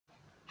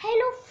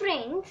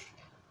friends,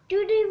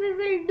 today we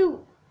will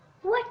do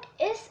what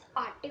is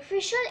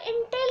artificial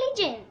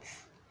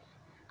intelligence?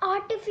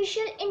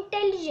 Artificial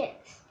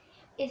intelligence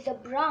is a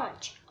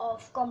branch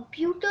of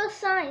computer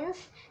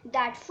science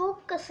that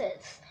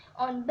focuses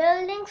on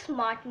building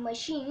smart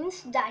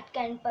machines that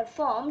can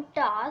perform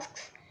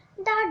tasks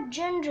that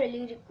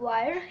generally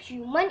require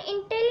human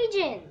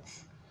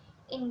intelligence.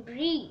 In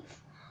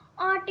brief,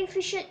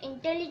 artificial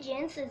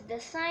intelligence is the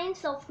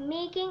science of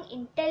making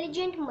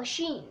intelligent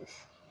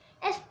machines,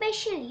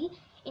 especially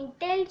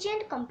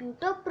intelligent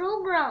computer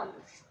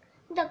programs.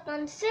 The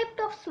concept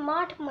of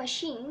smart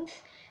machines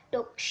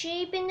took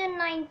shape in the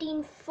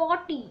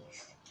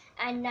 1940s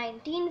and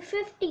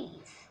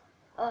 1950s.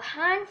 A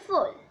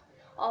handful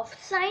of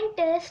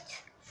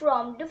scientists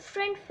from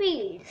different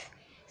fields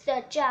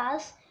such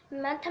as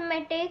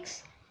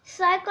mathematics,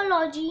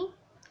 psychology,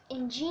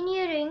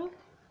 engineering,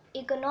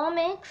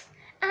 economics,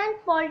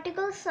 and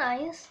political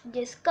science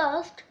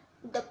discussed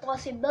the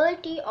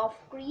possibility of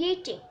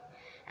creating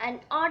an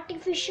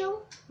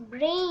artificial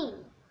brain.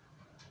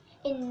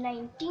 In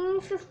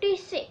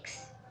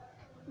 1956,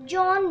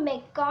 John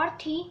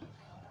McCarthy,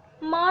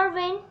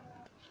 Marvin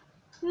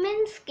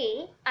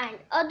Minsky, and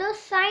other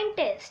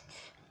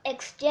scientists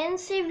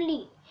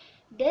extensively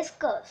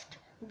discussed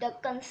the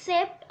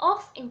concept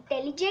of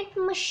intelligent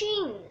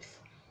machines.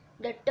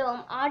 The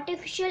term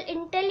artificial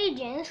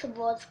intelligence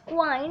was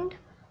coined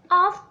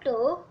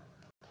after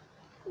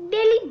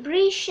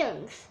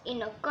deliberations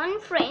in a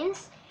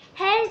conference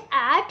held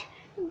at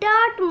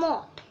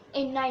Dartmouth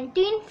in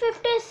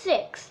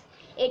 1956.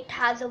 It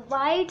has a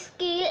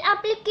wide-scale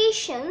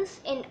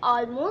applications in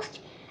almost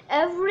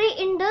every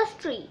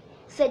industry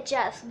such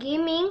as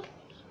gaming,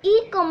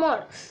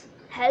 e-commerce,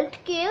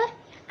 healthcare,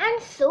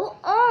 and so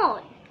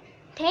on.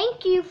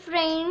 Thank you,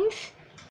 friends.